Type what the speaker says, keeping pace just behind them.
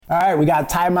All right, we got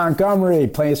Ty Montgomery,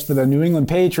 plays for the New England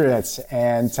Patriots,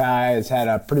 and Ty has had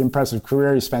a pretty impressive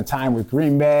career. He spent time with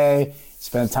Green Bay,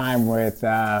 spent time with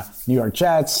New York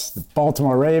Jets, the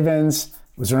Baltimore Ravens.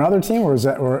 Was there another team, or was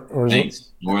that, or was it Saints,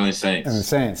 New Orleans and the Saints.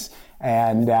 Saints?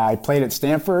 And I played at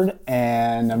Stanford,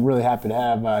 and I'm really happy to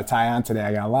have Ty on today.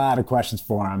 I got a lot of questions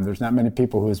for him. There's not many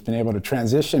people who's been able to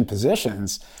transition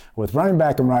positions with running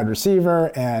back and wide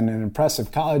receiver, and an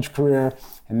impressive college career,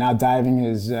 and now diving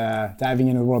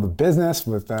into the world of business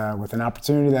with an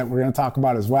opportunity that we're going to talk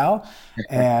about as well.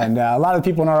 And a lot of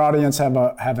people in our audience have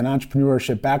an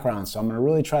entrepreneurship background, so I'm going to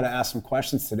really try to ask some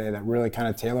questions today that really kind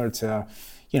of tailor to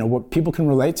what people can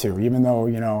relate to, even though,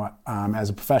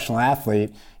 as a professional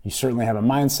athlete, you certainly have a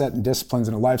mindset and disciplines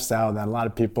and a lifestyle that a lot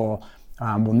of people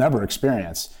will never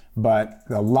experience. But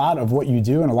a lot of what you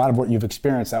do and a lot of what you've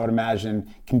experienced, I would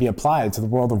imagine, can be applied to the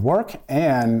world of work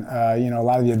and, a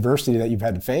lot of the adversity that you've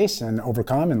had to face and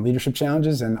overcome and leadership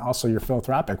challenges, and also your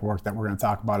philanthropic work that we're going to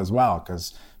talk about as well,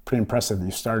 because pretty impressive that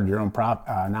you started your own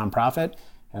nonprofit,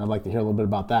 and I'd like to hear a little bit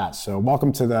about that. So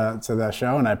welcome to the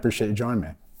show, and I appreciate you joining me.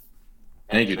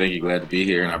 Thank you. Glad to be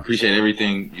here, and I appreciate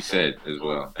everything you said as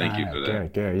well. Thank you for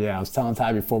that. Good. Yeah, I was telling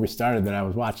Ty before we started that I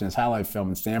was watching this highlight film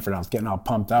in Stanford. I was getting all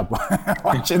pumped up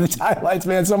watching the highlights.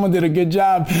 Man, someone did a good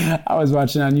job. I was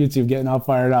watching on YouTube, getting all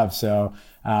fired up. So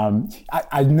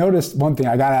I noticed one thing.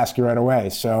 I got to ask you right away.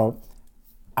 So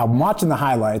I'm watching the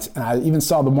highlights, and I even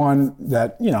saw the one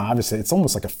that, obviously it's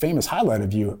almost like a famous highlight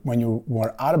of you when you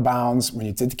were out of bounds, when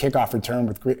you did the kickoff return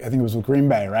with, I think it was with Green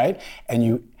Bay, right?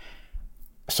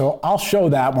 So I'll show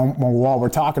that while we're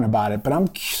talking about it, but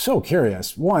I'm so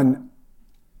curious. One,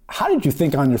 how did you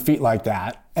think on your feet like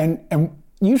that? And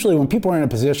usually when people are in a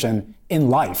position in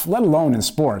life, let alone in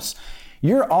sports,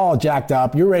 you're all jacked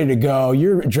up, you're ready to go,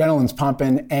 your adrenaline's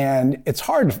pumping, and it's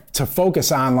hard to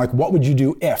focus on, like, what would you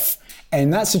do if?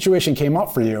 And that situation came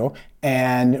up for you,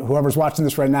 and whoever's watching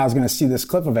this right now is going to see this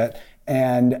clip of it.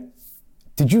 And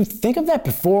did you think of that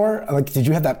before? Like, did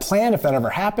you have that plan if that ever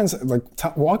happens? Like,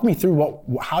 walk me through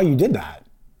how you did that.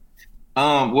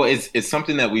 Well, it's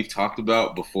something that we've talked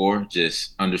about before,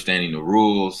 just understanding the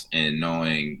rules and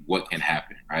knowing what can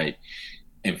happen, right?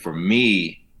 And for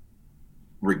me,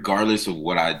 regardless of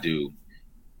what I do,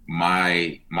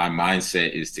 my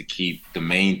mindset is to keep the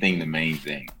main thing the main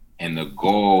thing. And the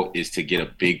goal is to get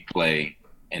a big play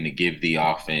and to give the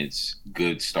offense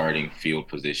good starting field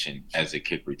position as a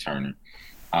kick returner.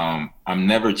 I'm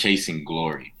never chasing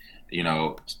glory.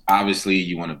 Obviously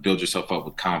you want to build yourself up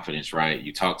with confidence, right?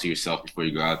 You talk to yourself before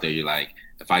you go out there. You're like,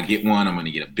 if I get one, I'm going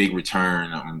to get a big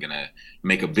return. I'm going to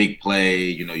make a big play.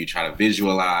 You try to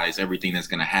visualize everything that's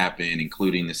going to happen,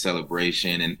 including the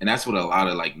celebration. And that's what a lot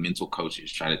of mental coaches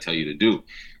try to tell you to do.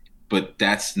 But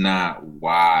that's not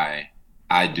why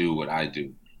I do what I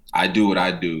do. I do what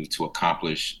I do to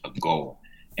accomplish a goal.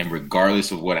 And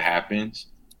regardless of what happens,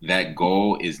 that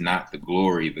goal is not the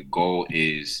glory. The goal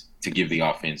is to give the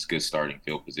offense good starting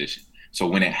field position. So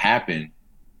when it happened,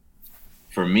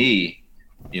 for me,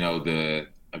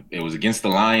 it was against the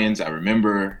Lions. I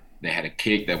remember they had a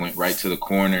kick that went right to the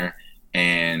corner,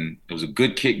 and it was a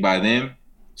good kick by them.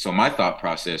 So my thought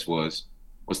process was,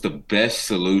 what's the best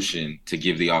solution to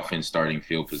give the offense starting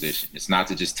field position? It's not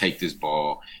to just take this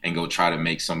ball and go try to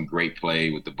make some great play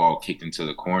with the ball kicked into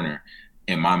the corner.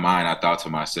 In my mind, I thought to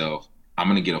myself, I'm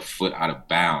going to get a foot out of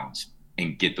bounds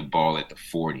and get the ball at the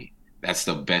 40. That's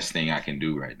the best thing I can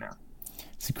do right now.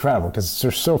 It's incredible because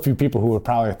there's so few people who would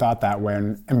probably thought that way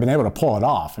and been able to pull it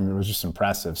off. I mean, it was just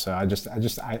impressive. So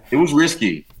It was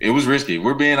risky.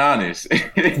 We're being honest.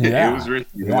 It was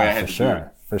risky the way I had to do it.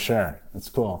 For sure. That's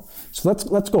cool. So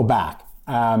let's go back.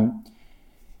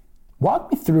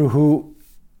 Walk me through who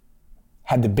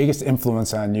had the biggest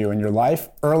influence on you in your life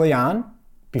early on,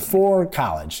 before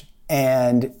college,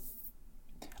 and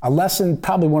a lesson,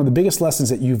 probably one of the biggest lessons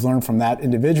that you've learned from that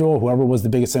individual, whoever was the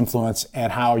biggest influence,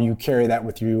 and how you carry that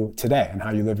with you today and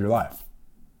how you live your life.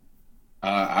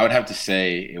 I would have to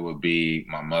say it would be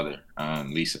my mother,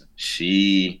 Lisa.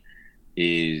 She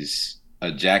is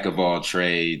a jack of all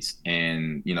trades,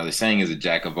 and the saying is a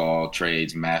jack of all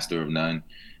trades, master of none.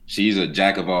 She's a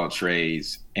jack of all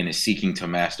trades and is seeking to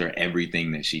master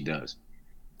everything that she does.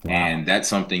 Wow. And that's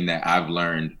something that I've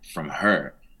learned from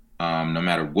her. No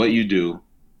matter what you do,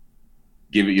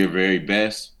 give it your very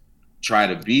best, try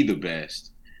to be the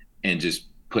best, and just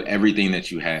put everything that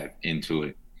you have into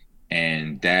it.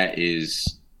 And that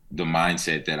is the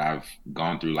mindset that I've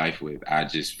gone through life with. I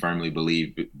just firmly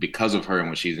believe, because of her and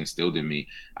what she's instilled in me,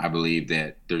 I believe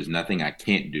that there's nothing I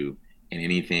can't do, and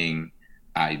anything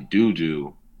I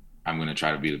do, I'm going to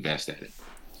try to be the best at it.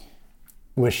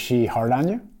 Was she hard on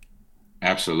you?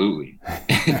 Absolutely.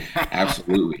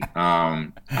 Absolutely.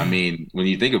 I mean, when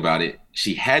you think about it,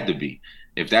 she had to be.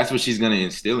 If that's what she's going to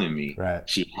instill in me, Right.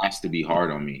 she has to be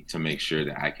hard on me to make sure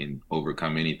that I can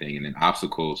overcome anything. And then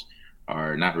obstacles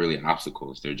are not really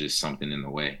obstacles. They're just something in the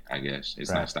way, I guess. It's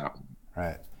not Right. stopping me.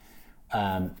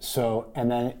 Right. So, and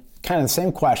then kind of the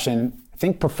same question,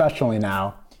 think professionally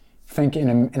now, think in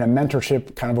a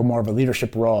mentorship, kind of a more of a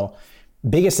leadership role,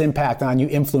 biggest impact on you,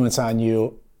 influence on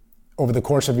you over the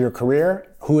course of your career,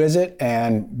 who is it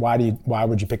and why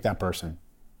would you pick that person?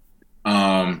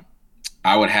 Um,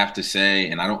 I would have to say,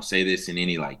 and I don't say this in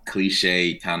any like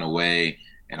cliche kind of way,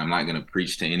 and I'm not going to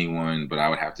preach to anyone, but I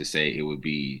would have to say it would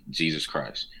be Jesus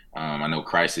Christ. I know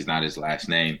Christ is not his last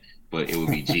name, but it would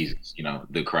be Jesus,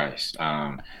 the Christ.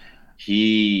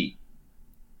 He,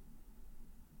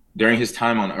 during his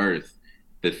time on earth,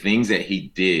 the things that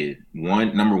he did,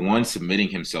 number one, submitting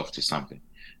himself to something.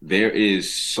 There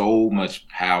is so much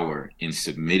power in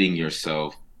submitting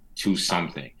yourself to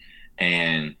something.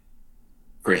 And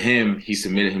for him, he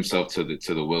submitted himself to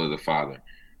the will of the Father.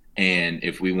 And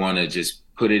if we want to just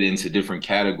put it into different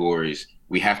categories,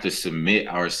 we have to submit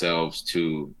ourselves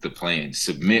to the plan,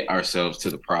 submit ourselves to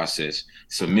the process,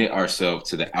 submit ourselves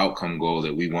to the outcome goal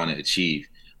that we want to achieve.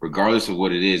 Regardless of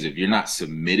what it is, if you're not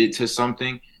submitted to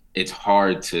something, it's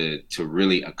hard to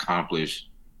really accomplish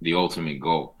the ultimate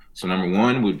goal. So number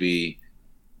one would be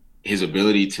his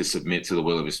ability to submit to the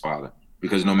will of his Father,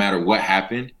 because no matter what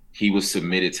happened, he was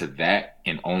submitted to that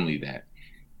and only that.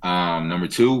 Number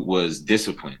two was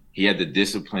discipline. He had the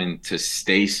discipline to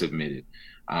stay submitted.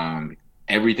 Um,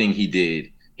 Everything he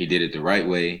did it the right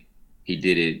way. He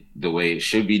did it the way it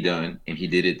should be done, and he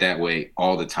did it that way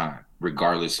all the time,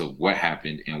 regardless of what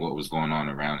happened and what was going on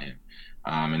around him.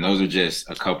 And those are just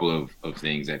a couple of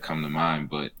things that come to mind.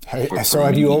 But for So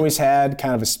have you me, always had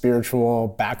kind of a spiritual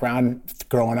background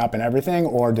growing up and everything,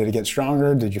 or did it get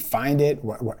stronger? Did you find it?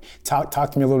 Talk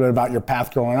to me a little bit about your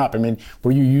path growing up. I mean,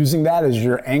 were you using that as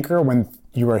your anchor when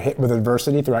you were hit with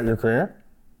adversity throughout your career?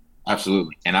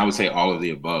 absolutely. And I would say all of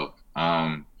the above.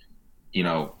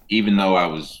 Even though I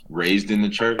was raised in the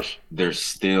church, there's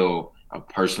still a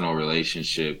personal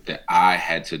relationship that I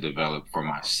had to develop for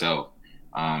myself.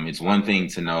 It's one thing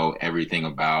to know everything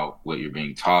about what you're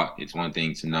being taught. It's one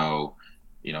thing to know,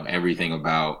 everything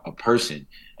about a person.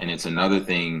 And it's another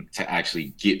thing to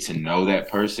actually get to know that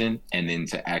person and then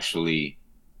to actually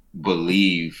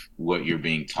believe what you're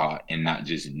being taught and not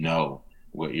just know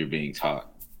what you're being taught.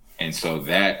 And so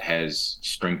that has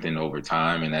strengthened over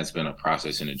time, and that's been a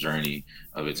process and a journey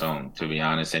of its own, to be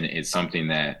honest. And it's something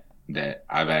that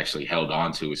I've actually held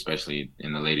on to, especially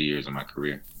in the later years of my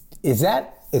career. Is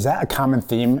that a common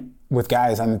theme with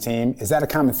guys on the team? Is that a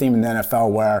common theme in the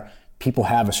NFL where people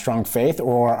have a strong faith,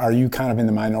 or are you kind of in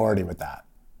the minority with that?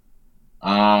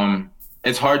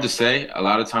 It's hard to say. A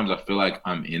lot of times I feel like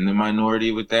I'm in the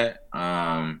minority with that.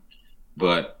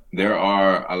 But there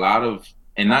are a lot of,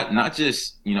 and not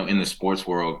just, in the sports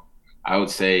world, I would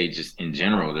say just in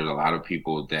general, there's a lot of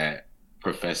people that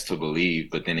profess to believe,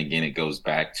 but then again, it goes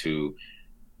back to,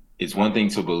 it's one thing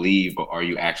to believe, but are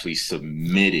you actually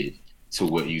submitted to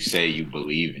what you say you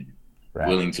believe in, Right.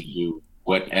 willing to do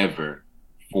whatever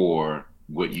for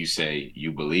what you say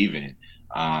you believe in?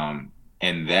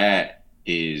 And that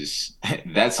is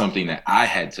that's something that I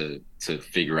had to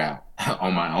figure out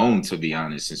on my own, to be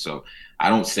honest. And so I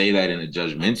don't say that in a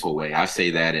judgmental way. I say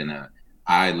that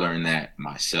I learned that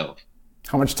myself.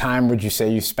 How much time would you say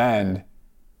you spend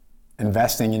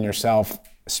investing in yourself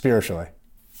spiritually?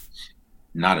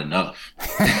 Not enough.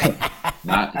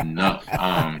 Not enough.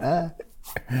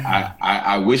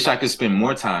 I wish I could spend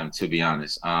more time, to be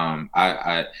honest.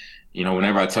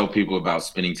 Whenever I tell people about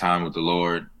spending time with the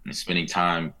Lord and spending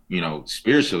time,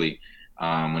 spiritually,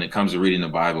 when it comes to reading the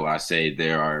Bible, I say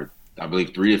there are, I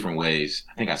believe, three different ways.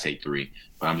 I think I say three,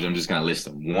 but I'm just going to list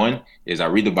them. One is I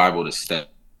read the Bible to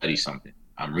study something.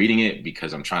 I'm reading it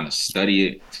because I'm trying to study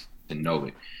it, to know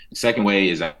it. The second way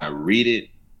is I read it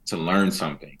to learn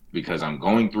something because I'm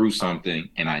going through something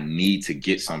and I need to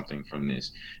get something from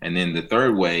this. And then the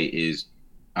third way is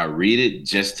I read it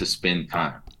just to spend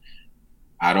time.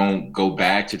 I don't go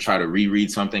back to try to reread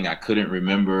something I couldn't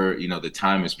remember. The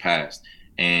time has passed.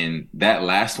 And that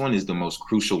last one is the most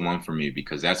crucial one for me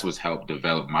because that's what's helped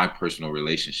develop my personal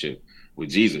relationship with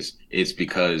Jesus. It's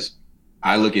because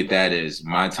I look at that as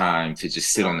my time to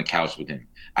just sit on the couch with him.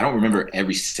 I don't remember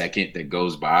every second that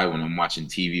goes by when I'm watching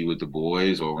TV with the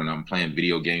boys or when I'm playing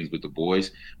video games with the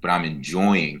boys, but I'm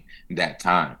enjoying that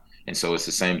time. And so it's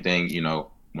the same thing,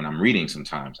 when I'm reading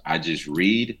sometimes. I just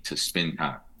read to spend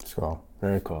time. Cool.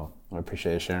 Very cool. I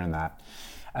appreciate you sharing that.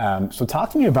 So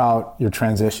talk to me about your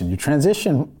transition. You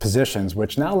transition positions,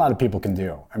 which not a lot of people can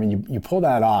do. I mean, you pull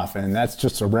that off, and that's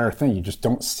just a rare thing. You just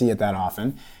don't see it that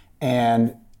often.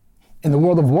 And in the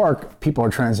world of work, people are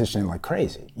transitioning like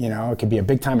crazy. You know, it could be a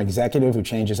big-time executive who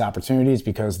changes opportunities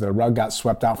because the rug got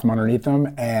swept out from underneath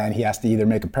him, and he has to either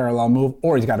make a parallel move,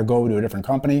 or he's got to go to a different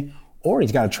company, or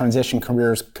he's got to transition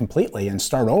careers completely and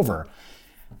start over.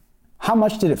 How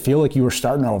much did it feel like you were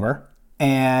starting over?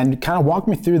 And kind of walk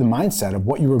me through the mindset of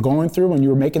what you were going through when you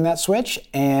were making that switch,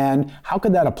 and how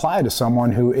could that apply to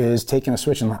someone who is taking a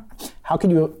switch, and how could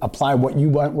you apply what you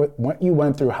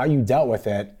went through, how you dealt with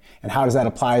it, and how does that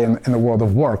apply in the world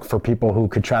of work for people who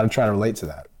could try to relate to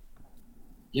that?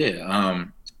 Yeah,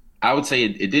 I would say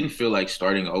it didn't feel like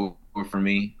starting over for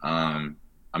me. I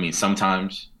mean,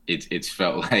 sometimes it's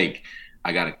felt like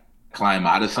I got to climb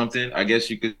out of something, I guess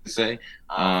you could say.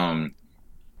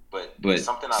 But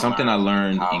something I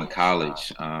learned in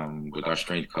college with our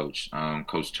strength coach,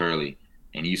 Coach Turley,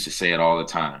 and he used to say it all the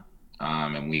time.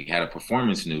 And we had a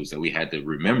performance news that we had to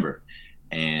remember.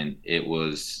 And it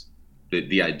was,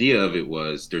 the idea of it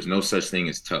was, there's no such thing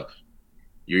as tough.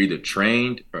 You're either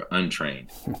trained or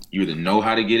untrained. You either know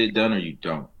how to get it done or you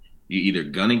don't. You're either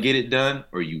gonna get it done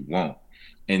or you won't.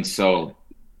 And so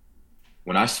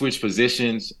when I switch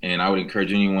positions, and I would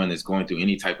encourage anyone that's going through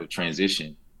any type of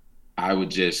transition, I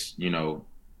would just,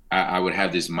 I would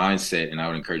have this mindset, and I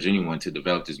would encourage anyone to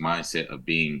develop this mindset of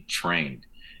being trained.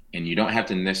 And you don't have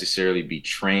to necessarily be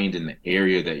trained in the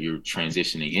area that you're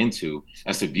transitioning into.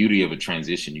 That's the beauty of a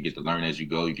transition. You get to learn as you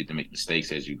go. You get to make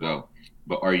mistakes as you go.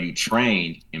 But are you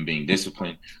trained in being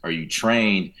disciplined? Are you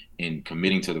trained in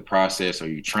committing to the process? Are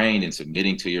you trained in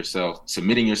submitting yourself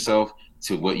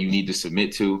to what you need to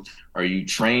submit to? Are you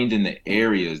trained in the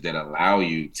areas that allow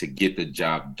you to get the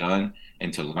job done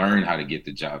and to learn how to get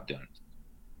the job done?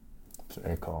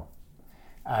 Very cool.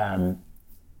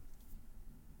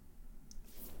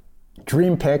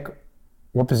 Dream pick,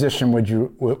 what position what's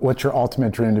your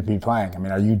ultimate dream to be playing? I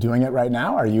mean, are you doing it right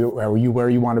now? Are you where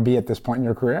you want to be at this point in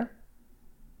your career?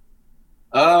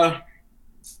 I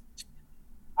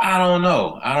don't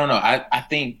know. I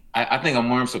think I'm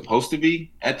where I'm supposed to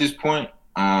be at this point.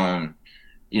 I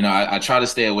try to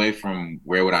stay away from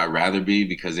where would I rather be,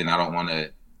 because then I don't want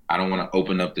to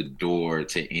open up the door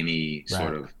to any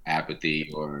sort of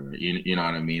apathy or you know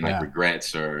what I mean, like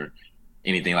regrets or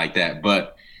anything like that.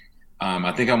 But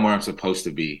I think I'm where I'm supposed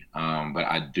to be. But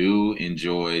I do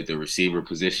enjoy the receiver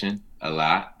position a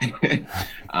lot.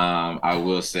 I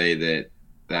will say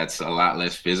that's a lot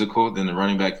less physical than the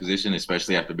running back position,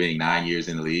 especially after being 9 years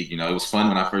in the league. It was fun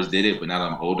when I first did it, but now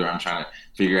that I'm older, I'm trying to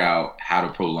figure out how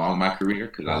to prolong my career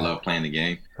because I love playing the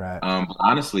game. But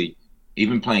honestly,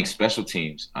 even playing special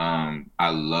teams, I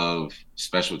love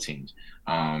special teams.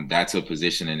 That's a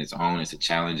position in its own. It's a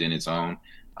challenge in its own.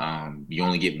 You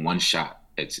only get one shot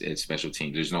at special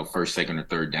teams. There's no first, second, or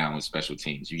third down with special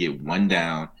teams. You get one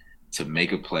down to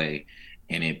make a play,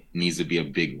 and it needs to be a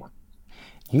big one.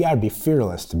 You got to be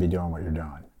fearless to be doing what you're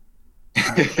doing.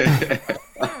 I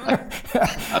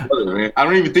love it, man. I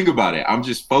don't even think about it. I'm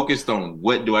just focused on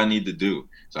what do I need to do.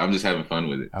 So I'm just having fun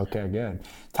with it. Okay, good.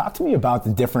 Talk to me about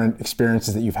the different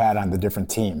experiences that you've had on the different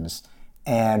teams,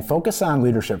 and focus on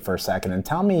leadership for a second, and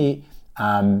tell me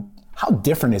how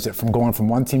different is it from going from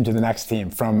one team to the next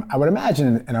team? From, I would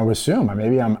imagine, and I would assume,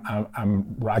 maybe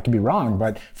I could be wrong,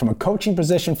 but from a coaching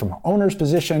position, from an owner's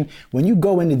position, when you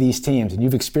go into these teams and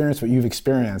you've experienced what you've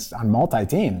experienced on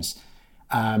multi-teams,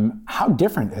 how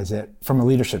different is it from a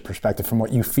leadership perspective, from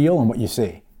what you feel and what you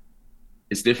see?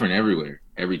 It's different everywhere.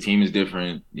 Every team is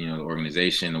different. The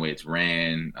organization, the way it's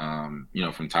ran,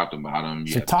 from top to bottom.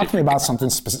 So talk to me about some of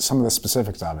the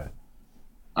specifics of it.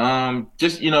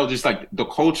 Just like the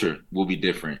culture will be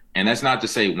different. And that's not to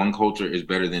say one culture is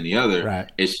better than the other. Right.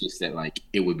 It's just that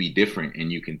it would be different. And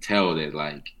you can tell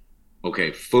that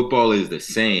okay, football is the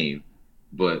same,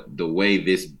 but the way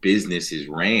this business is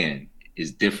ran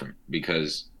is different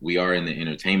because we are in the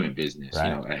entertainment business.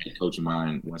 Right. A head coach of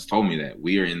mine once told me that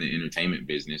we are in the entertainment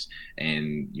business,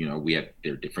 and,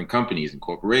 there are different companies and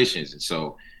corporations. And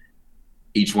so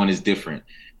each one is different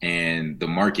and the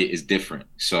market is different.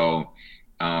 So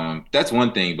that's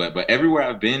one thing, but everywhere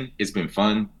I've been, it's been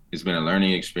fun. It's been a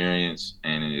learning experience,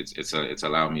 and it's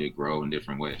allowed me to grow in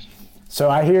different ways. So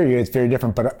I hear you, it's very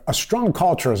different, but a strong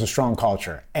culture is a strong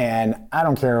culture. And I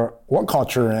don't care what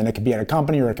culture you're in, it could be at a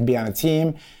company or it could be on a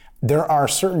team. There are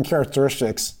certain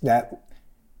characteristics that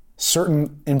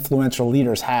certain influential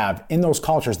leaders have in those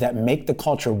cultures that make the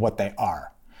culture what they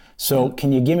are. So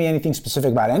can you give me anything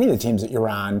specific about any of the teams that you're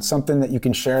on, something that you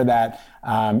can share that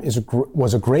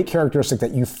was a great characteristic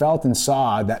that you felt and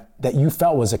saw that you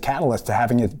felt was a catalyst to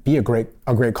having it be a great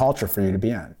culture for you to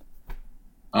be in?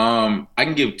 I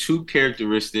can give two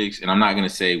characteristics, and I'm not going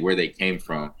to say where they came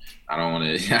from. I don't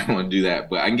want to. I don't want to do that,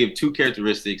 but I can give two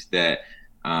characteristics that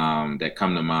come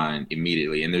to mind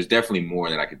immediately. And there's definitely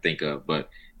more that I could think of, but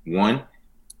one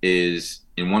is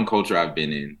in one culture I've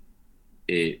been in,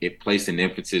 it placed an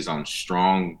emphasis on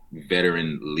strong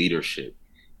veteran leadership,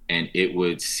 and it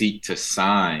would seek to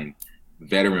sign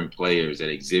veteran players that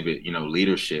exhibit,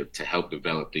 leadership to help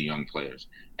develop the young players.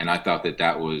 And I thought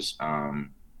that was a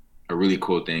really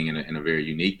cool thing and a very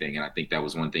unique thing. And I think that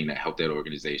was one thing that helped that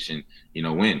organization,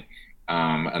 win.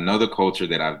 Another culture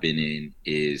that I've been in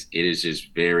it is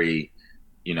just very,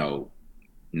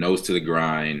 nose to the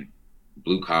grind,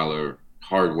 blue collar,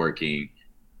 hardworking.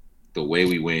 The way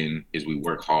we win is we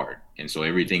work hard. And so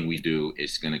everything we do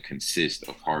is going to consist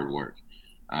of hard work.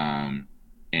 And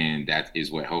that is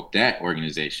what helped that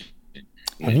organization.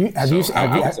 Have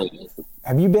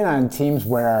you been on teams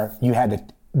where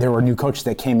there were new coaches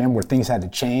that came in where things had to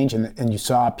change and you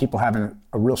saw people having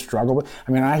a real struggle with?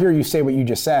 I mean, I hear you say what you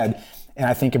just said, and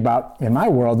I think about in my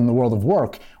world, in the world of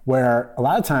work, where a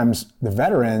lot of times the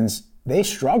veterans, they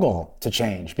struggle to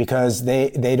change because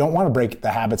they don't want to break the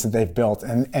habits that they've built.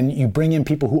 And you bring in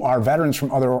people who are veterans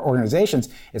from other organizations,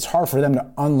 it's hard for them to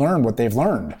unlearn what they've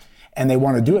learned. And they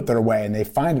want to do it their way, and they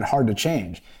find it hard to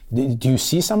change. Do you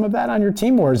see some of that on your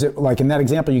team, or is it like in that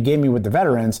example you gave me with the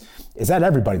veterans, is that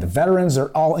everybody? The veterans are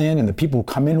all in, and the people who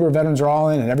come in who are veterans are all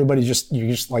in, and everybody's you're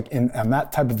just like on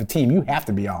that type of a team, you have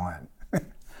to be all in.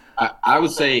 I would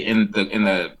say in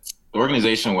the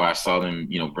organization where I saw them,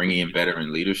 bringing in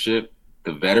veteran leadership,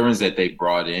 the veterans that they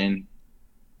brought in,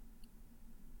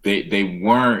 they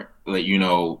weren't like,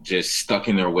 just stuck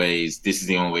in their ways. This is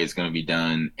the only way it's going to be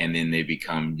done. And then they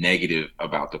become negative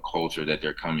about the culture that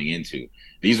they're coming into.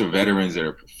 These are veterans that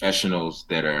are professionals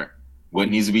that are what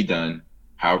needs to be done.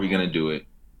 How are we going to do it?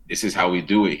 This is how we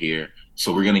do it here.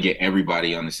 So we're going to get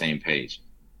everybody on the same page.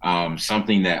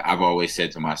 Something that I've always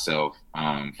said to myself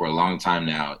for a long time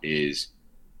now is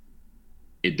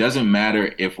it doesn't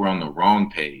matter if we're on the wrong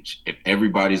page. If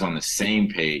everybody's on the same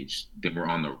page, then we're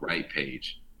on the right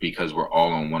page, because we're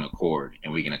all on one accord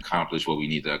and we can accomplish what we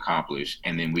need to accomplish.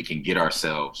 And then we can get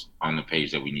ourselves on the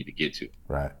page that we need to get to.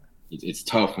 Right. It's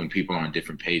tough when people are on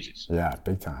different pages. Yeah,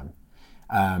 big time.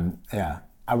 Yeah,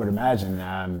 I would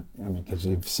imagine, because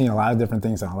you've seen a lot of different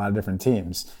things on a lot of different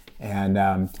teams. And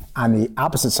on the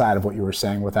opposite side of what you were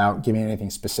saying, without giving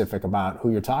anything specific about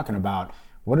who you're talking about,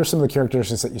 what are some of the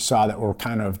characteristics that you saw that were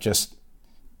kind of just,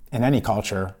 in any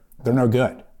culture, they're no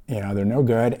good? They're no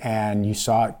good, and you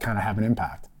saw it kind of have an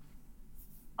impact.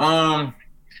 I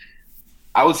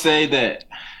would say that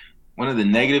one of the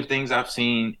negative things I've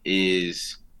seen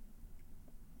is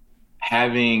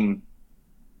having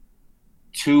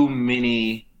too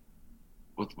many,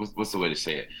 what's the way to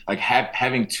say it? Like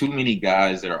having too many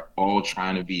guys that are all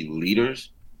trying to be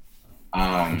leaders.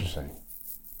 Interesting.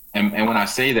 And when I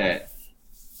say that,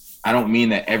 I don't mean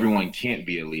that everyone can't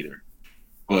be a leader,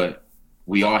 but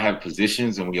we all have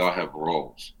positions and we all have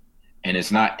roles. And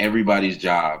it's not everybody's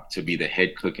job to be the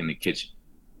head cook in the kitchen.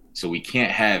 So we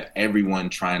can't have everyone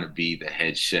trying to be the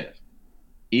head chef.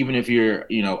 Even if you're,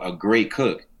 a great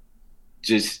cook,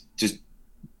 just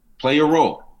play your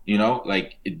role,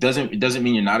 like it doesn't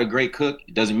mean you're not a great cook.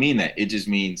 It doesn't mean that. It just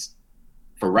means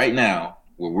for right now,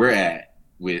 where we're at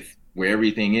with where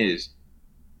everything is,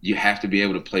 you have to be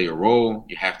able to play your role.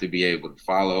 You have to be able to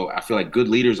follow. I feel like good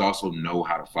leaders also know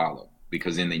how to follow,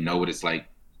 because then they know what it's like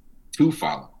to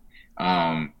follow.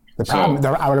 I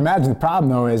would imagine the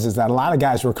problem though is that a lot of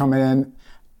guys who are coming in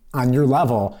on your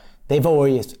level, they've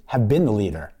always have been the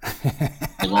leader.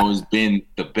 They've always been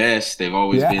the best. They've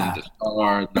always been the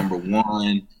star, number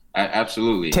one.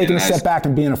 Absolutely. Taking a step back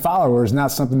and being a follower is not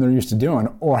something they're used to doing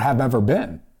or have ever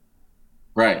been.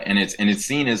 Right, and it's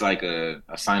seen as like a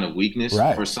sign of weakness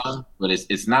for some, but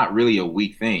it's not really a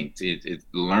weak thing. It's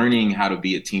learning how to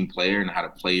be a team player and how to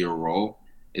play your role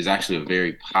is actually a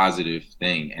very positive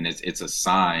thing, and it's a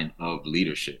sign of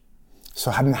leadership.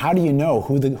 So how do you know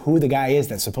who the guy is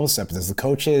that's supposed to step? Does the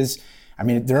coaches? I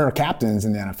mean, there are captains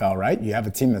in the NFL, right? You have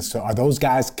a team so are those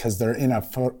guys, because they're in a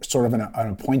sort of an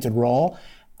appointed role,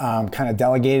 kind of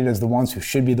delegated as the ones who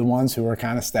should be the ones who are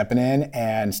kind of stepping in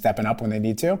and stepping up when they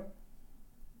need to?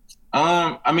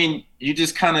 I mean, you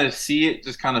just kind of see it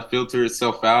just kind of filter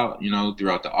itself out,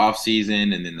 throughout the off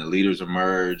season, and then the leaders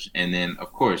emerge. And then,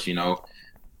 of course,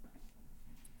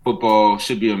 football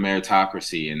should be a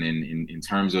meritocracy. And then in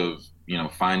terms of,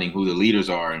 finding who the leaders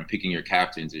are and picking your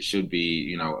captains. It should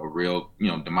be, a real,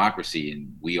 democracy,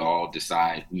 and we all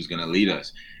decide who's going to lead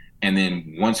us. And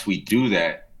then once we do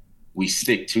that, we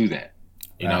stick to that.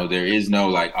 Right. There is no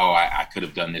like, oh, I could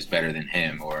have done this better than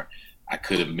him, or I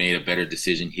could have made a better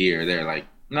decision here or there. Like,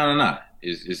 no.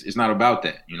 It's not about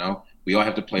that. We all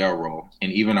have to play our role,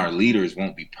 and even our leaders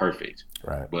won't be perfect.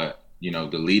 Right. But,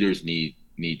 the leaders need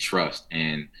trust.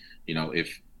 And,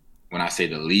 if when I say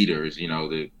the leaders,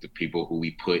 the people who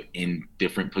we put in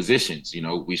different positions,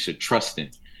 we should trust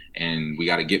them, and we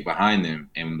got to get behind them.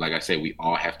 And like I said, we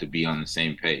all have to be on the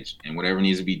same page, and whatever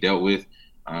needs to be dealt with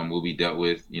will be dealt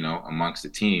with, amongst the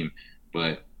team.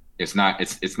 But it's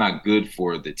not good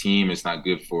for the team. It's not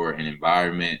good for an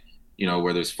environment,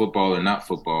 whether it's football or not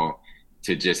football,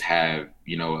 to just have,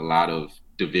 a lot of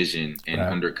division and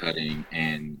right. undercutting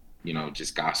and,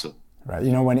 just gossip. Right.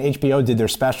 When HBO did their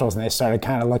specials and they started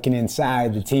kind of looking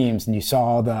inside the teams, and you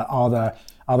saw all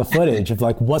the footage of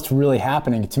like what's really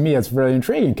happening, to me it's very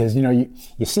intriguing, because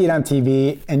you see it on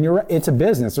TV, and it's a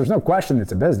business. There's no question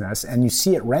it's a business, and you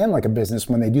see it ran like a business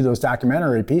when they do those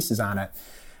documentary pieces on it.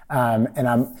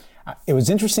 It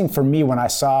was interesting for me when I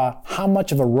saw how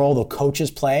much of a role the coaches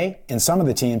play in some of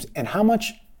the teams, and how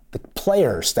much the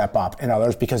players step up in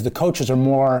others, because the coaches are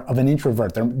more of an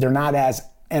introvert. They're not as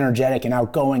energetic and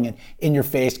outgoing and in your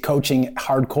face coaching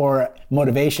hardcore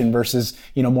motivation versus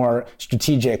more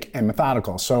strategic and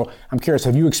methodical. So I'm curious,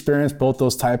 have you experienced both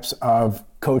those types of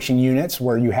coaching units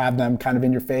where you have them kind of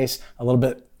in your face a little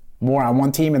bit more on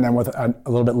one team, and then with a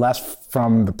little bit less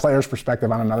from the player's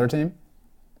perspective on another team?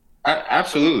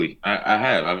 Absolutely. I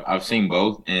have. I've seen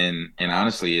both, and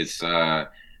honestly, it's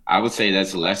I would say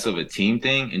that's less of a team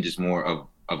thing and just more of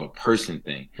a person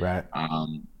thing. Right.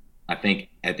 I think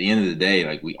at the end of the day,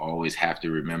 like, we always have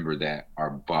to remember that our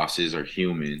bosses are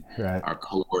human, right. Our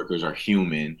coworkers are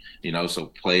human, so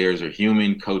players are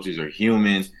human, coaches are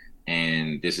human,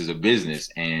 and this is a business.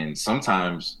 And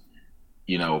sometimes,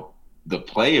 the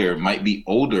player might be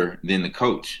older than the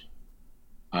coach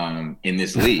in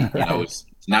this league. Right.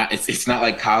 It's not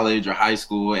like college or high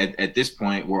school. At this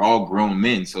point, we're all grown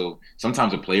men. So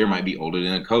sometimes a player might be older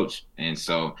than a coach. And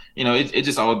so, it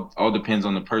just all depends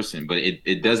on the person. But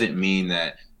it doesn't mean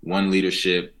that one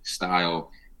leadership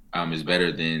style is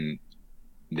better than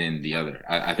the other.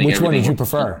 I think. Which one did you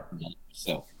prefer?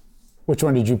 So, which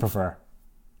one did you prefer?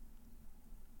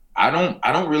 I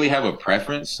don't really have a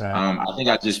preference. Right. I think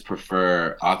I just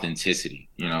prefer authenticity.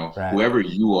 Right. Whoever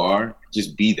you are,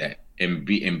 just be that. And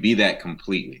be that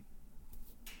completely.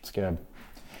 That's good.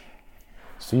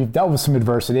 So you've dealt with some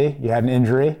adversity. You had an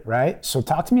injury, right? So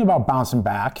talk to me about bouncing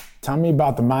back. Tell me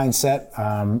about the mindset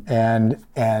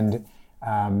and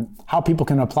how people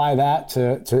can apply that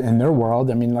to in their world.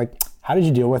 I mean, like, how did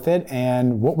you deal with it,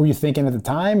 and what were you thinking at the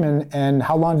time, and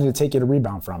how long did it take you to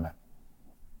rebound from it?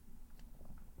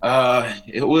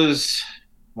 It was,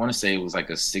 I want to say it was like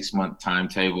a 6-month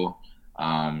timetable.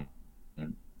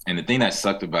 And the thing that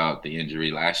sucked about the injury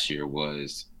last year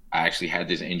was I actually had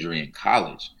this injury in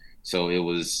college. So it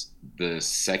was the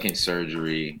second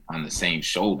surgery on the same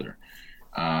shoulder.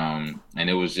 And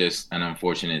it was just an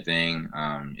unfortunate thing.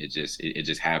 It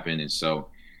just happened. And so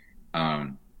I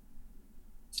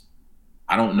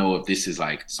don't know if this is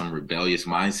like some rebellious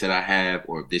mindset I have,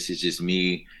 or if this is just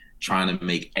me trying to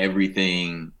make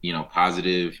everything,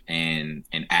 positive and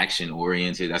action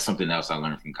oriented. That's something else I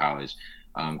learned from college.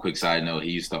 Quick side note,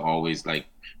 he used to always, like,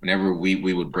 whenever we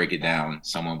would break it down,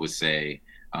 someone would say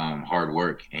hard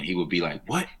work, and he would be like,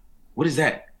 what is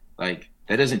that? Like,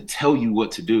 that doesn't tell you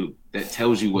what to do. That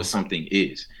tells you what something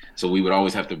is. So we would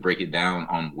always have to break it down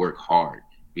on work hard,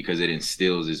 because it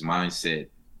instills his mindset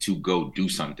to go do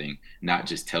something, not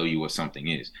just tell you what something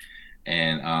is.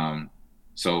 And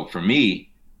so for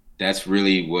me, that's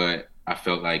really what I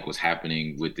felt like was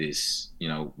happening with this,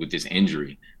 with this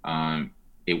injury.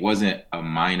 It wasn't a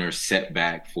minor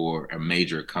setback for a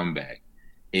major comeback.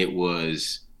 It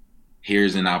was,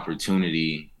 here's an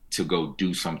opportunity to go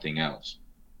do something else.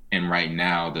 And right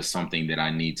now, the something that I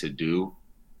need to do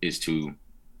is to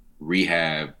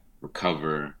rehab,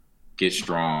 recover, get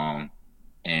strong.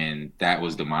 And that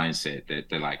was the mindset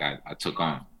that I took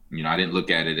on. I didn't look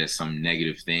at it as some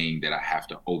negative thing that I have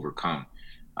to overcome.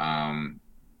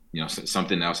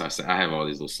 Something else I have all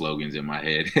these little slogans in my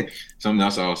head. Something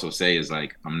else I also say is,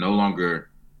 like, I'm no longer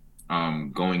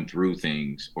going through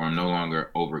things, or I'm no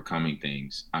longer overcoming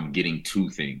things. I'm getting to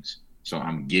things. So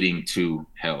I'm getting to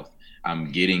health.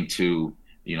 I'm getting to,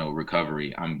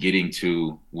 recovery. I'm getting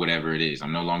to whatever it is.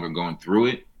 I'm no longer going through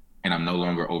it, and I'm no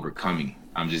longer overcoming it.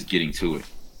 I'm just getting to it.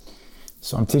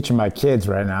 So I'm teaching my kids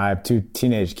right now. I have 2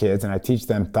 teenage kids, and I teach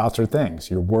them thoughts are things.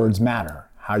 Your words matter.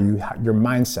 your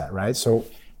mindset, right? So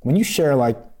when you share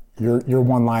like your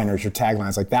one-liners, your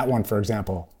taglines, like that one, for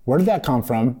example, where did that come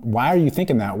from? Why are you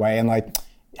thinking that way? And like,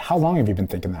 how long have you been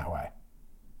thinking that way?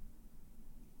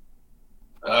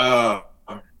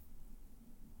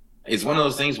 It's one of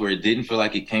those things where it didn't feel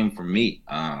like it came from me.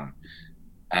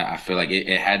 I feel like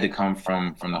it had to come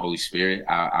from the Holy Spirit.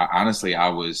 I honestly, I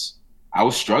was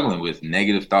struggling with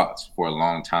negative thoughts for a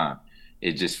long time.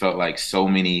 It just felt like so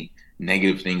many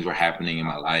negative things were happening in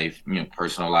my life,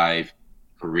 personal life,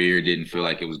 career didn't feel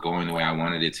like it was going the way I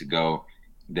wanted it to go,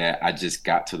 that I just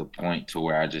got to the point to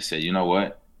where I just said, you know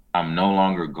what? I'm no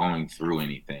longer going through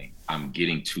anything. I'm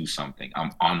getting to something.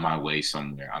 I'm on my way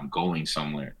somewhere. I'm going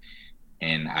somewhere.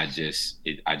 And I just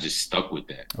stuck with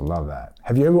that. I love that.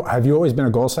 Have you always been a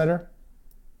goal setter?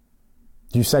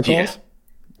 Do you set goals?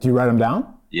 Do you write them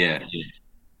down? Yeah.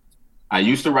 I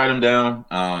used to write them down.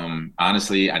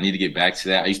 Honestly, I need to get back to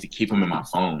that. I used to keep them in my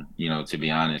phone, to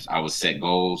be honest. I would set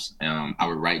goals. I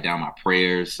would write down my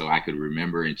prayers so I could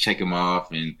remember and check them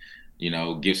off and,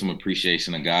 give some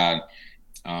appreciation to God.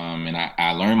 And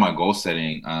I learned my goal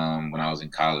setting when I was in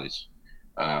college.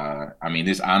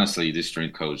 This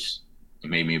strength coach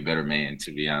made me a better man,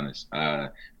 to be honest.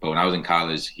 But when I was in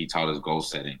college, he taught us goal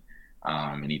setting.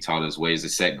 And he taught us ways to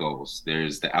set goals.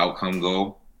 There's the outcome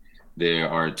goal. There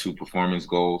are 2 performance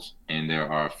goals, and there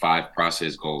are 5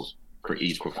 process goals for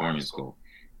each performance goal.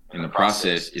 And the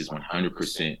process is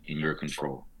 100% in your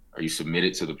control. Are you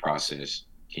submitted to the process?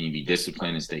 Can you be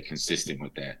disciplined and stay consistent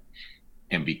with that?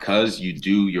 And because you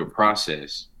do your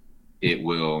process, it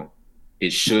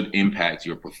should impact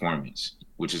your performance,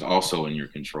 which is also in your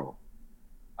control.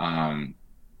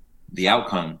 The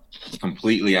outcome is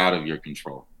completely out of your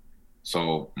control.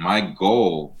 So my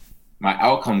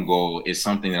outcome goal is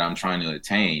something that I'm trying to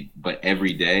attain, but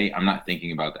every day I'm not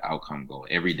thinking about the outcome goal.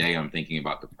 Every day I'm thinking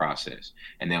about the process.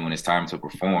 And then when it's time to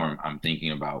perform, I'm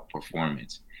thinking about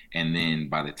performance. And then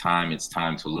by the time it's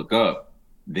time to look up,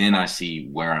 then I see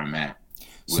where I'm at.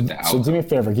 So do me a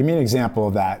favor, give me an example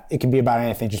of that. It can be about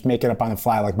anything, just make it up on the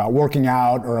fly, like about working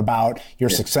out or about your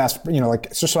success,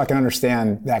 like just so I can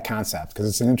understand that concept, because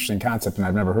it's an interesting concept and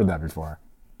I've never heard that before.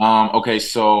 Okay,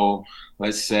 so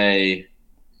let's say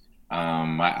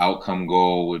my outcome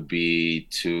goal would be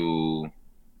to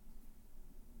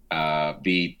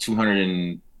be 200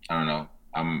 and, I don't know,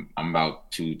 I'm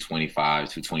about 225,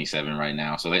 227 right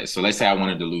now. So let's say I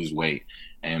wanted to lose weight.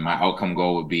 And my outcome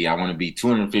goal would be I want to be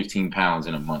 215 pounds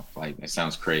in a month. Like, that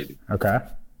sounds crazy. Okay.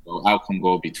 So outcome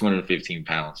goal would be 215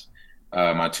 pounds.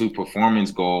 My 2 performance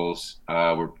goals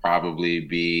would probably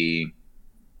be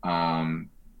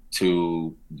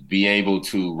to be able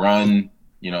to run,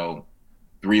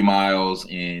 3 miles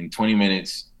in 20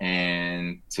 minutes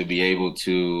and to be able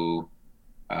to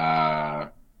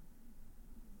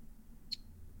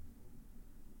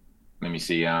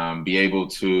be able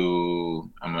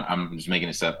to, I'm just making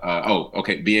this up.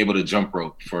 Be able to jump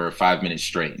rope for 5 minutes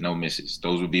straight, no misses.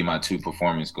 Those would be my 2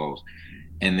 performance goals.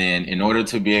 And then in order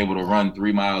to be able to run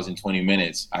 3 miles in 20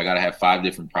 minutes, I got to have 5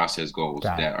 different process goals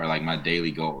that are like my daily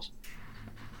goals.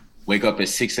 Wake up at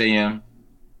 6 a.m.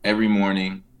 every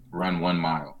morning, run 1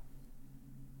 mile.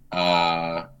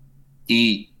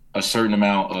 Eat a certain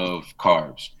amount of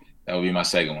carbs. That would be my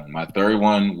second one. My third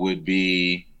one would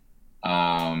be,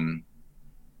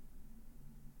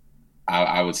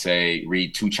 I would say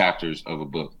read 2 chapters of a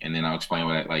book, and then I'll explain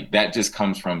what that just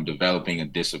comes from developing a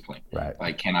discipline. Right.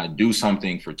 Like, can I do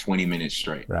something for 20 minutes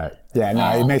straight? Right. Yeah,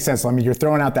 no, it makes sense. I mean, you're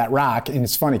throwing out that rock, and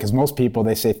it's funny because most people,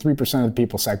 they say 3% of the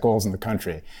people set goals in the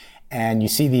country. And you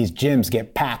see these gyms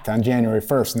get packed on January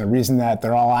 1st. And the reason that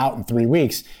they're all out in 3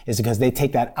 weeks is because they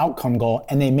take that outcome goal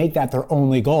and they make that their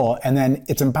only goal. And then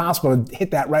it's impossible to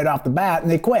hit that right off the bat,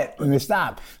 and they quit and they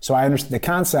stop. So I understand the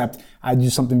concept. I do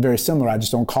something very similar. I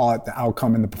just don't call it the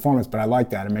outcome and the performance, but I like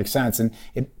that. It makes sense. And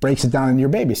it breaks it down into your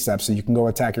baby steps so you can go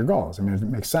attack your goals. I mean, it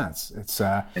makes sense. It's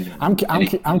I'm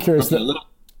curious.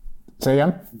 Say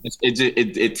again?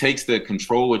 It takes the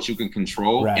control what you can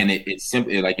control, right, and it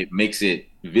simply it makes it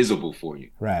visible for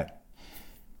you. Right.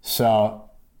 So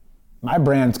my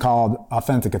brand's called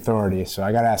Authentic Authority, so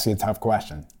I got to ask you a tough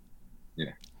question.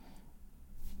 Yeah.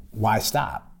 Why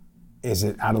stop? Is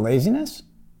it out of laziness?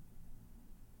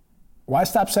 Why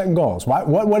stop setting goals?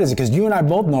 What is it? Because you and I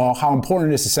both know how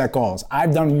important it is to set goals.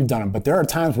 I've done them, you've done them, but there are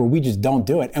times where we just don't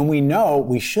do it, and we know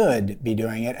we should be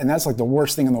doing it, and that's like the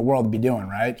worst thing in the world to be doing,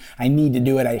 right? I need to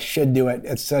do it, I should do it.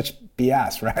 It's such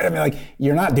BS, right? I mean,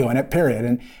 you're not doing it,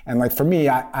 period. And for me,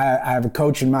 I have a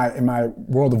coach in my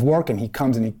world of work, and he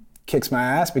comes and he kicks my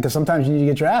ass because sometimes you need to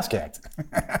get your ass kicked.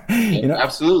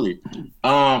 Absolutely.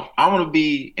 I want to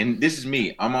be, and this is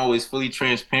me, I'm always fully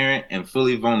transparent and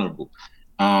fully vulnerable.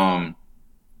 Um,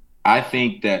 I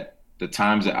think that the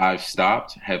times that I've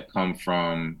stopped have come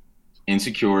from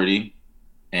insecurity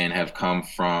and have come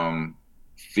from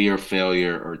fear of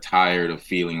failure or tired of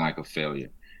feeling like a failure.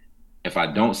 If I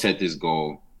don't set this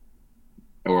goal,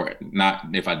 or not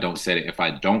if I don't set it, if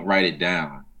I don't write it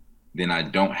down, then I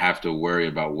don't have to worry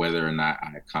about whether or not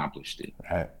I accomplished it.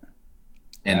 Right.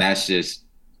 And Yeah. that's just,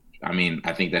 I mean,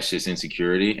 I think that's just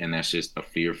insecurity and that's just a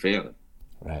fear of failing.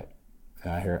 Right.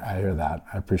 I hear that.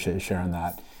 I appreciate you sharing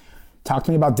that. Talk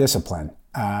to me about discipline.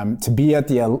 To be at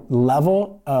the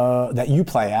level that you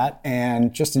play at,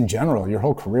 and just in general, your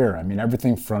whole career. I mean,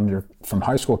 everything from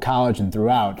high school, college, and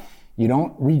throughout. You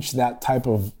don't reach that type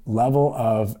of level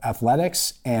of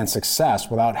athletics and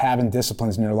success without having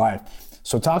disciplines in your life.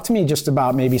 So talk to me just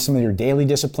about maybe some of your daily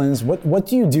disciplines. What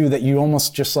do you do that you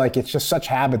almost just like, it's just such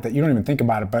habit that you don't even think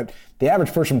about it, but the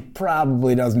average person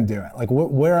probably doesn't do it. Like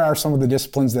where are some of the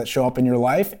disciplines that show up in your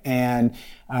life, and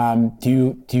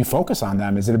do you focus on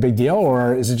them? Is it a big deal,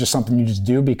 or is it just something you just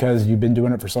do because you've been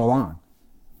doing it for so long?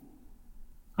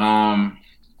 Um,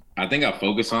 I think I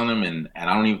focus on them and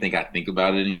I don't even think I think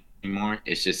about it anymore.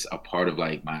 It's just a part of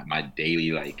like my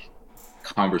daily like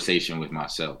conversation with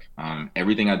myself.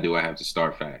 Everything I do, I have to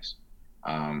start fast.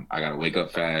 I gotta wake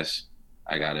up fast.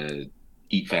 I gotta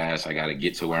eat fast. I gotta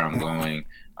get to where I'm going.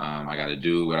 I gotta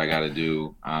do what I gotta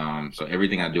do. So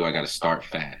everything I do, I gotta start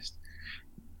fast.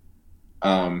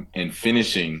 And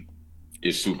finishing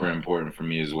is super important for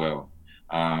me as well.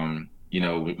 When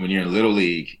you're in little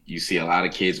league, you see a lot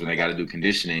of kids when they got to do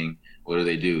conditioning. What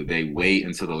do? They wait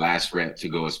until the last rep to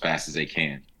go as fast as they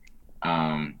can.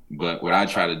 But what I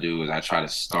try to do is I try to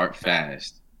start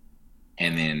fast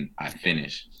and then I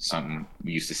finish. Something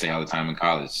we used to say all the time in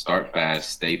college: start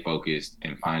fast, stay focused,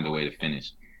 and find a way to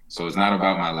finish. So it's not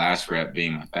about my last rep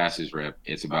being my fastest rep.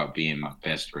 It's about being my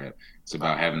best rep. It's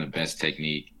about having the best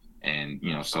technique and,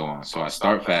 so on. So I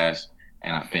start fast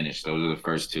and I finish. Those are the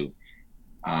first two.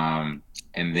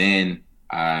 And then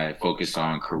I focus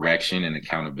on correction and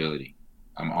accountability.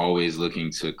 I'm always looking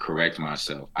to correct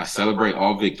myself. I celebrate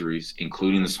all victories,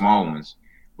 including the small ones,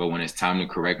 but when it's time to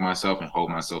correct myself and hold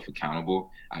myself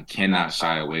accountable, I cannot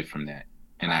shy away from that.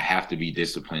 And I have to be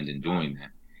disciplined in doing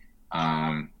that.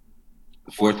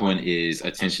 The fourth one is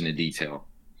attention to detail.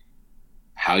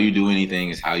 How you do anything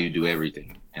is how you do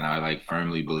everything. And I like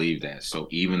firmly believe that. So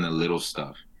even the little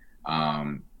stuff.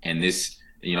 And this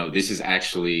is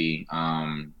actually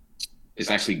this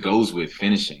actually goes with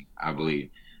finishing, I believe.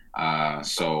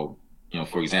 For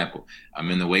example, I'm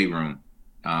in the weight room,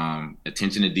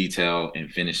 attention to detail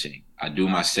and finishing. I do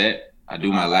my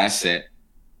last set,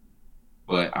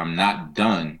 but I'm not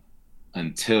done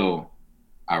until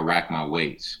I rack my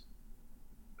weights.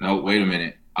 No, wait a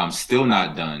minute. I'm still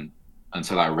not done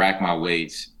until I rack my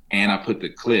weights and I put the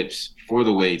clips for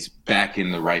the weights back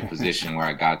in the right position where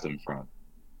I got them from.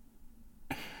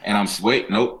 And I'm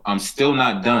still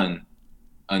not done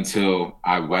until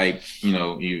I wipe,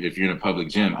 if you're in a public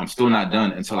gym, I'm still not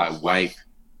done until I wipe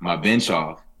my bench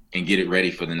off and get it ready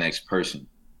for the next person.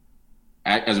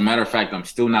 As a matter of fact, I'm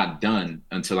still not done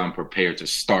until I'm prepared to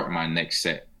start my next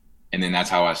set. And then that's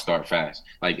how I start fast.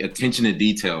 Like attention to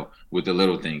detail with the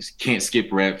little things. Can't skip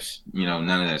reps, none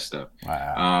of that stuff.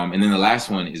 Wow. And then the last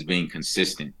one is being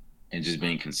consistent and just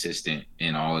being consistent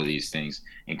in all of these things.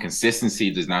 And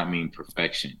consistency does not mean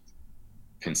perfection.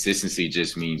 Consistency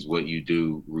just means what you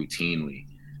do routinely.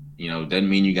 Doesn't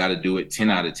mean you got to do it 10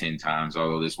 out of 10 times,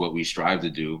 although that's what we strive to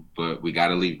do, but we got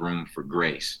to leave room for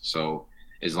grace. So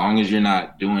as long as you're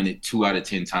not doing it 2 out of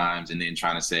 10 times and then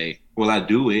trying to say, well, I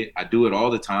do it all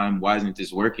the time, why isn't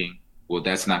this working? Well,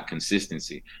 that's not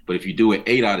consistency. But if you do it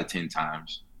 8 out of 10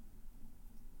 times,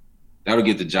 that'll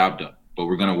get the job done. But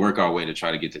we're going to work our way to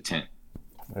try to get to 10.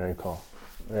 Very cool.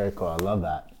 Very cool. I love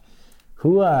that.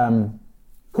 Who in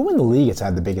the league has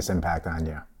had the biggest impact on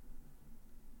you?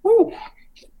 Whew.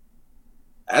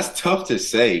 That's tough to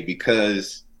say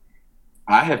because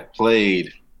I have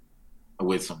played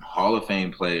with some Hall of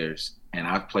Fame players and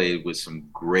I've played with some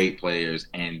great players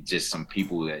and just some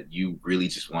people that you really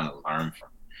just want to learn from.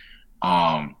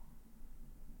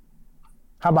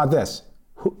 How about this?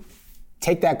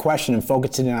 Take that question and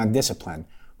focus it in on discipline.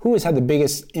 Who has had the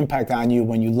biggest impact on you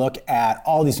when you look at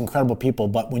all these incredible people,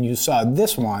 but when you saw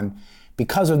this one,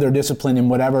 because of their discipline and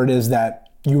whatever it is that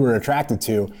you were attracted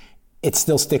to, it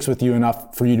still sticks with you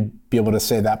enough for you to be able to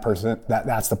say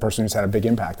that's the person who's had a big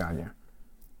impact on you?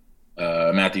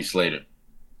 Matthew Slater.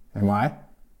 And why?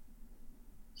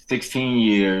 16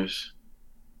 years,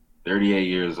 38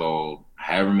 years old,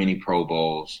 however many Pro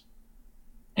Bowls,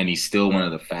 and he's still one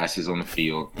of the fastest on the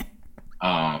field.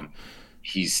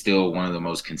 He's still one of the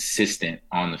most consistent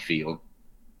on the field.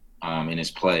 in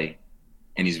his play,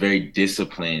 and he's very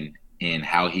disciplined in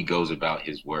how he goes about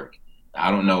his work.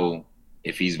 I don't know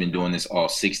if he's been doing this all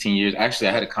 16 years. Actually,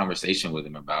 I had a conversation with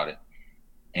him about it,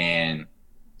 and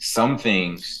some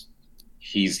things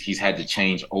he's had to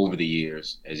change over the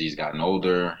years as he's gotten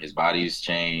older. His body's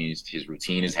changed, his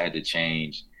routine has had to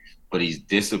change, but he's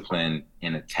disciplined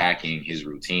in attacking his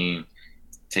routine,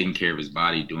 taking care of his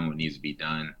body, doing what needs to be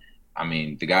done. I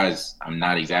mean, the guy's, I'm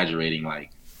not exaggerating,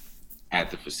 like at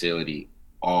the facility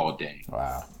all day,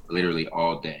 Wow. literally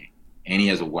all day. And he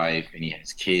has a wife and he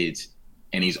has kids.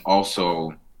 And he's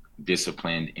also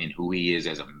disciplined in who he is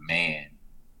as a man,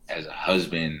 as a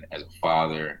husband, as a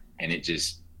father. And it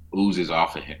just oozes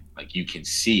off of him. Like you can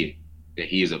see it that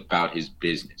he is about his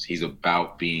business. He's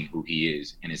about being who he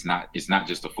is. And it's not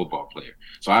just a football player.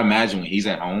 So I imagine when he's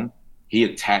at home, he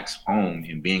attacks home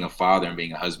and being a father and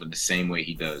being a husband the same way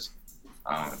he does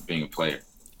being a player.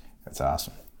 That's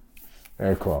awesome.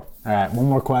 Very cool. All right, one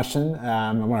more question.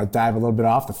 I want to dive a little bit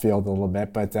off the field a little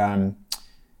bit, but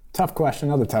tough question,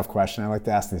 another tough question. I like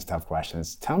to ask these tough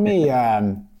questions. Tell me,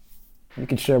 you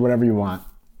can share whatever you want,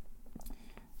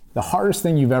 the hardest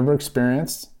thing you've ever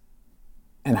experienced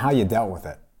and how you dealt with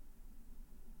it.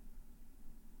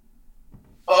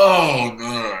 Oh,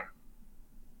 man.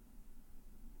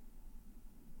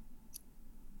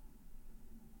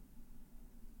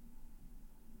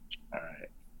 All right.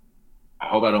 I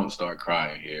hope I don't start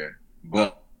crying here,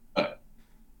 but the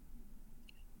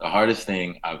hardest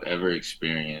thing I've ever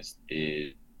experienced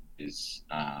is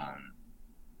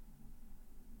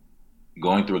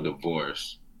going through a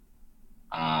divorce,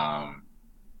 um,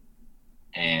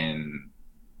 and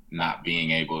not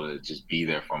being able to just be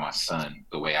there for my son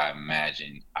the way I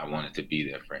imagined I wanted to be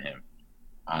there for him.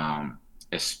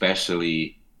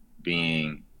 Especially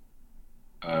being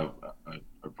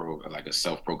like a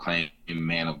self-proclaimed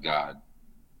man of God,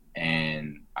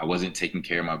 and I wasn't taking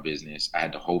care of my business. I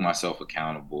had to hold myself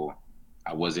accountable.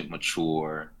 I wasn't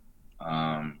mature,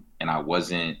 and I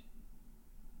wasn't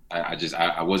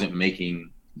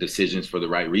making decisions for the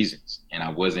right reasons, and I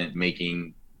wasn't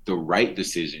making the right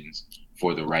decisions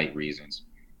for the right reasons.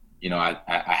 You know, I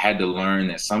had to learn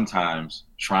that sometimes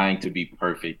trying to be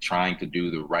perfect, trying to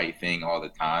do the right thing all the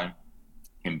time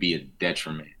can be a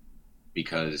detriment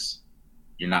because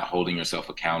you're not holding yourself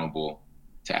accountable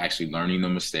to actually learning the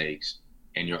mistakes,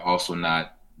 and you're also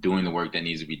not doing the work that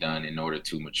needs to be done in order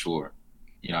to mature.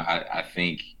 You know, I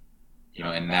think, you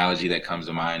know, an analogy that comes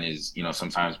to mind is, you know,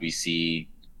 sometimes we see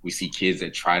kids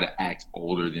that try to act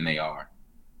older than they are,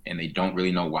 and they don't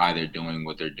really know why they're doing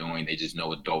what they're doing. They just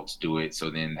know adults do it,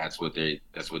 so then that's what they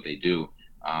do.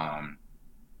 Um,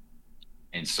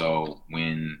 and so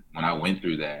when I went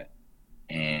through that,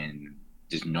 and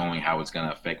just knowing how it's going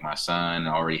to affect my son,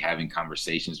 already having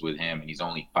conversations with him, and he's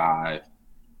only 5,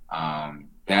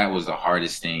 that was the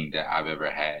hardest thing that I've ever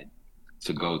had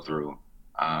to go through.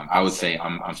 I would say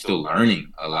I'm still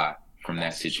learning a lot from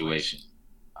that situation.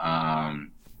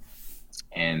 Um,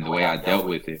 and the way I dealt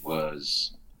with it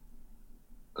was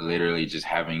literally just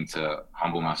having to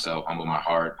humble myself, humble my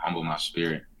heart, humble my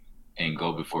spirit, and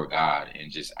go before God and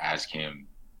just ask him,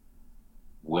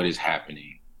 what is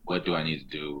happening? What do I need to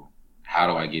do? How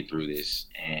do I get through this?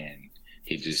 And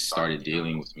he just started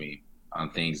dealing with me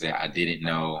on things that I didn't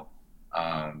know,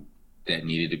 that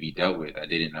needed to be dealt with. I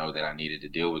didn't know that I needed to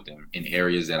deal with them in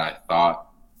areas that I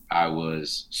thought I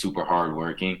was super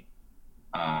hardworking.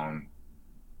 Um,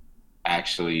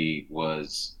 actually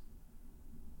was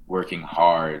working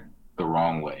hard the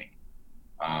wrong way.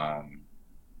 Um,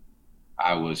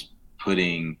 I was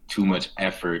putting too much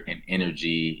effort and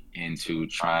energy into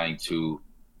trying to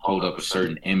hold up a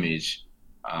certain image,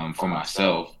 for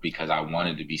myself because I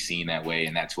wanted to be seen that way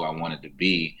and that's who I wanted to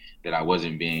be, that I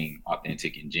wasn't being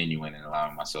authentic and genuine and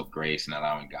allowing myself grace and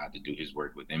allowing God to do his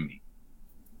work within me.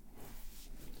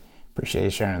 Appreciate you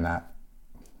sharing that.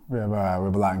 We have a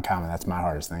lot in common. That's my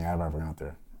hardest thing I've ever gone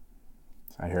through.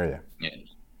 So I hear you.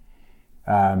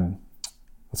 Yeah.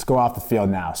 Let's go off the field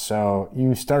now. So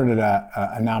you started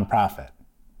a nonprofit.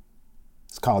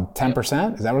 It's called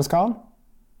 10%. Is that what it's called?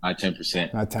 My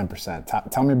 10%. Not 10%.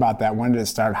 Tell me about that. When did it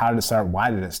start? How did it start? Why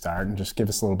did it start? And just give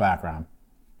us a little background.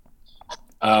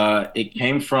 It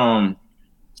came from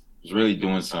was really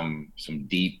doing some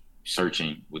deep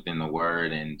searching within the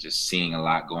word and just seeing a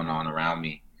lot going on around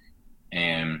me.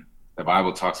 And the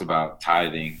Bible talks about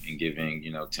tithing and giving,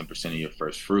 10% of your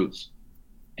first fruits.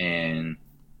 And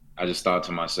I just thought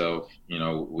to myself,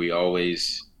 we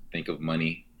always think of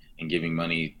money and giving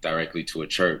money directly to a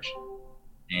church.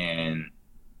 And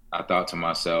I thought to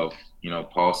myself,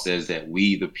 Paul says that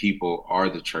we, the people, are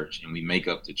the church and we make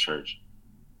up the church.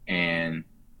 And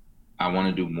I want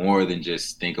to do more than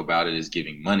just think about it as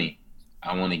giving money.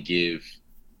 I want to give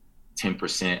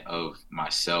 10% of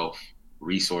myself,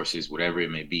 resources, whatever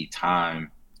it may be,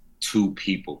 time to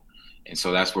people. And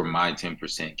so that's where my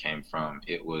 10% came from.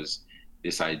 It was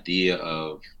this idea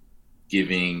of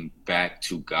giving back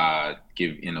to God,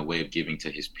 give in a way of giving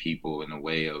to his people, in a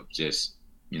way of just,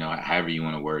 however you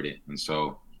want to word it. And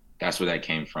so that's where that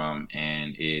came from.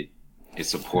 And it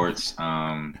supports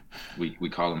we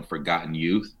call them forgotten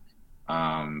youth,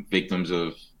 victims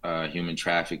of human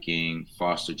trafficking,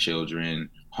 foster children,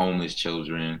 homeless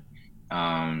children,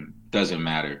 doesn't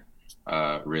matter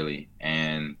really.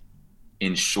 And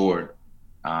in short,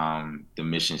 the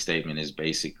mission statement is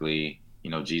basically,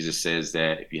 Jesus says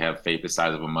that if you have faith the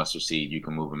size of a mustard seed, you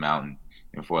can move a mountain.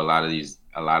 And for a lot of the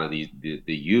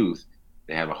youth,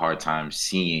 they have a hard time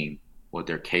seeing what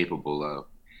they're capable of.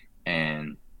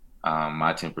 And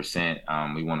my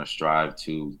 10%, we want to strive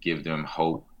to give them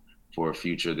hope for a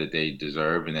future that they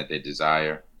deserve and that they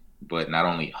desire, but not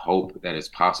only hope that it's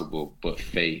possible, but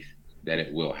faith that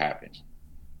it will happen.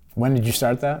 When did you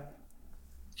start that?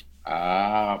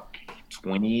 Uh,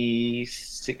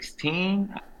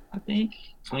 2016, I think.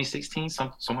 2016,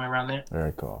 somewhere around there.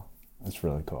 Very cool. That's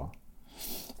really cool.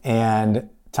 And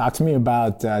talk to me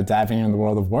about diving into the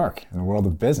world of work and the world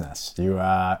of business. You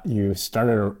you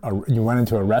went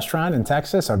into a restaurant in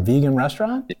Texas, a vegan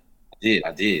restaurant? I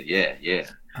did. Yeah.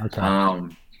 Okay. I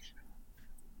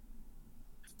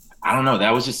don't know.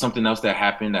 That was just something else that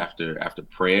happened after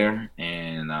prayer,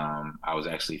 and I was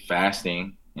actually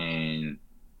fasting, and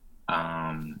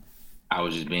I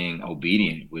was just being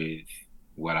obedient with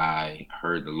what I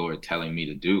heard the Lord telling me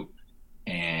to do,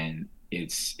 and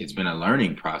it's been a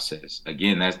learning process.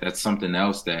 Again, that's something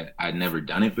else that I'd never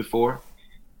done it before,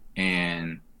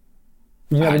 and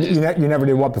you never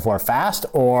did what before? Fast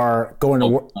or go into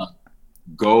work?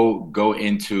 Go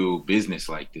into business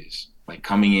like this, like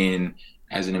coming in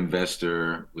as an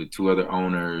investor with two other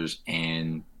owners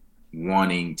and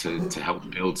wanting to help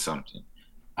build something.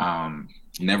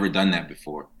 Never done that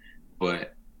before,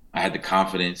 but I had the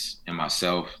confidence in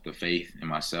myself, the faith in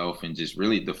myself, and just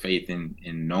really the faith in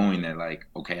knowing that, like,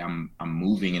 okay, I'm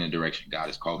moving in a direction God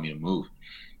has called me to move.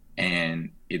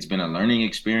 And it's been a learning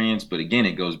experience, but again,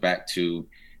 it goes back to,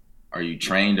 are you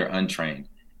trained or untrained?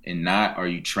 And not, are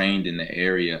you trained in the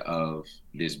area of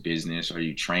this business? Are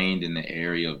you trained in the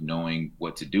area of knowing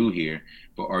what to do here?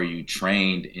 But are you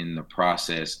trained in the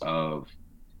process of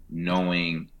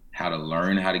knowing how to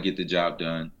learn how to get the job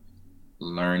done,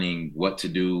 learning what to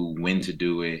do, when to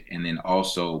do it, and then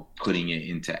also putting it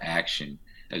into action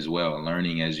as well,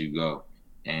 learning as you go.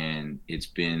 And it's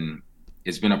been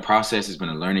a process. It's been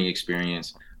a learning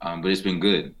experience, but it's been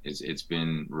good. It's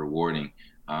been rewarding.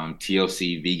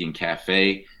 TLC Vegan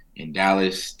Cafe in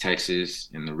Dallas, Texas,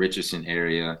 in the Richardson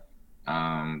area,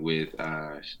 with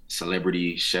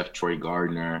celebrity chef Troy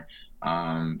Gardner.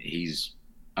 He's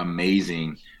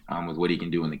amazing with what he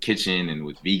can do in the kitchen and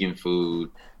with vegan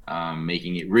food,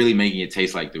 making it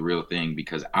taste like the real thing,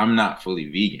 because I'm not fully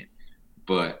vegan,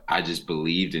 but I just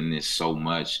believed in this so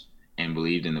much and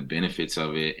believed in the benefits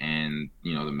of it, and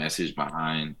the message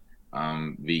behind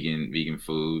vegan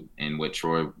food and what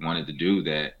Troy wanted to do,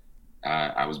 that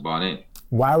I was bought in.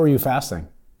 Why were you fasting?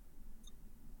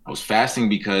 I was fasting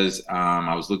because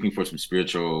I was looking for some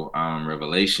spiritual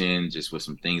revelation, just with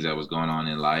some things that was going on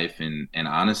in life, and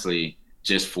honestly,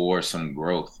 just for some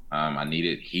growth. I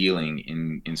needed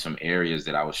healing in some areas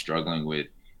that I was struggling with.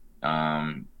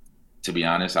 To be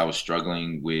honest, I was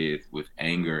struggling with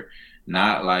anger,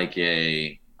 not like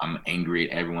I'm angry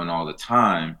at everyone all the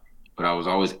time, but I was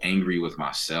always angry with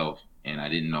myself, and I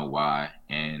didn't know why,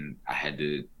 and I had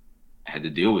to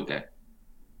deal with that.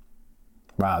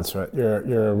 Wow, so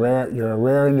you're a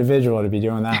rare individual to be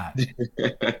doing that.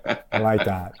 I like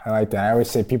that. I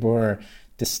always say people who are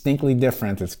distinctly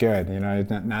different, it's good. You're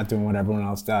not doing what everyone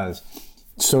else does.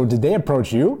 So did they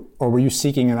approach you, or were you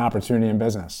seeking an opportunity in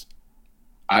business?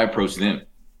 I approached them,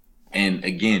 and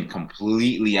again,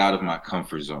 completely out of my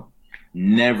comfort zone.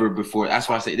 Never before. That's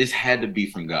why I say this had to be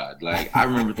from God. Like, I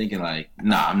remember thinking, like,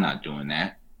 nah, I'm not doing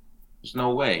that. There's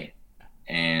no way.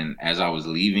 And as I was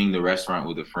leaving the restaurant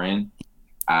with a friend,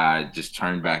 I just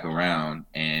turned back around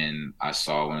and I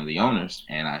saw one of the owners,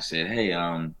 and I said, "Hey,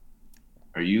 are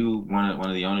you one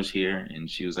of the owners here?" And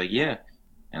she was like, "Yeah."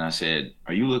 And I said,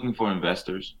 "Are you looking for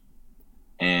investors?"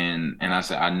 And I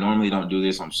said, "I normally don't do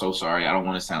this. I'm so sorry. I don't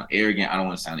want to sound arrogant. I don't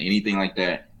want to sound anything like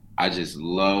that. I just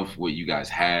love what you guys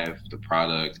have, the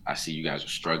product. I see you guys are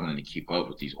struggling to keep up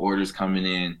with these orders coming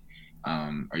in.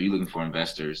 Are you looking for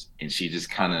investors?" And she just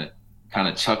kind of kind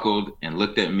of chuckled and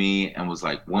looked at me and was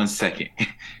like, 1 second,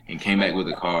 and came back with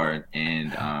a card.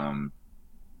 And,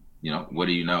 what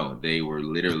do you know? They were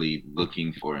literally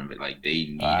looking for him, but like they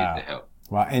needed the Wow. help.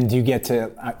 Wow. And do you get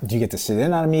to sit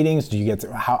in on meetings? Do you get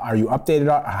to, how are you updated?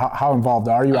 How involved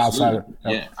are you outside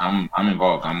Absolutely. of? Yeah, I'm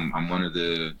involved. I'm one of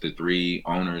the three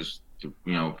owners,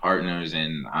 partners,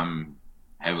 and I'm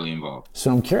heavily involved.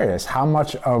 So I'm curious, how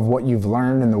much of what you've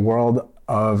learned in the world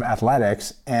of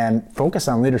athletics and focus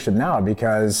on leadership now,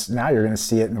 because now you're going to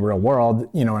see it in the real world,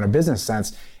 in a business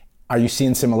sense. Are you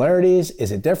seeing similarities?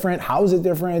 Is it different? How is it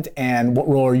different? And what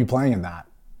role are you playing in that?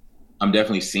 I'm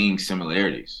definitely seeing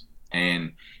similarities.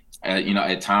 And,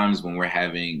 at times when we're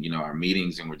having, our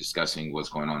meetings and we're discussing what's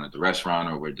going on at the restaurant,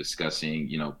 or we're discussing,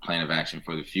 plan of action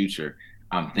for the future,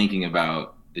 I'm thinking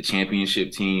about the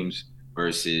championship teams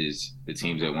versus the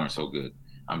teams that weren't so good.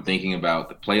 I'm thinking about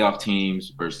the playoff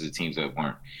teams versus the teams that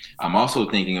weren't. I'm also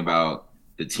thinking about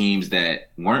the teams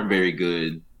that weren't very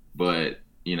good, but,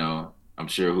 I'm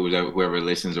sure whoever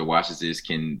listens or watches this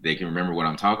can remember what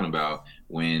I'm talking about,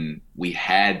 when we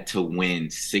had to win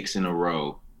six in a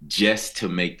row just to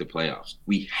make the playoffs.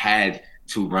 We had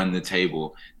to run the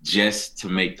table just to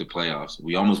make the playoffs.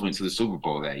 We almost went to the Super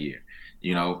Bowl that year.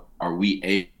 Are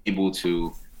we able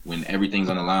to, when everything's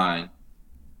on the line,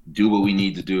 do what we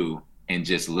need to do and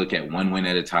just look at one win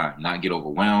at a time, not get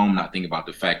overwhelmed, not think about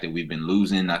the fact that we've been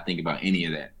losing, not think about any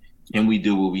of that. Can we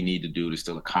do what we need to do to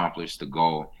still accomplish the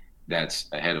goal that's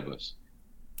ahead of us?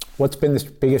 What's been the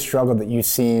biggest struggle that you've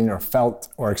seen or felt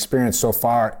or experienced so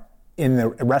far in the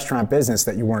restaurant business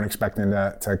that you weren't expecting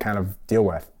to kind of deal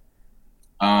with?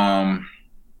 I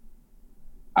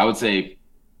would say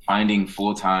finding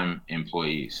full-time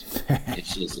employees.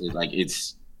 It's just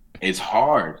it's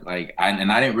hard. I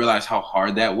didn't realize how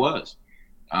hard that was.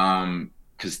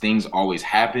 Because things always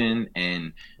happen,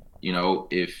 and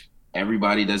if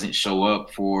everybody doesn't show up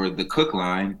for the cook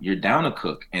line, you're down a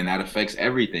cook, and that affects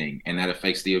everything, and that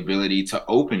affects the ability to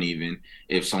open, even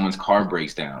if someone's car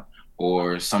breaks down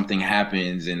or something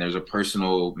happens and there's a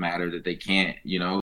personal matter that they can't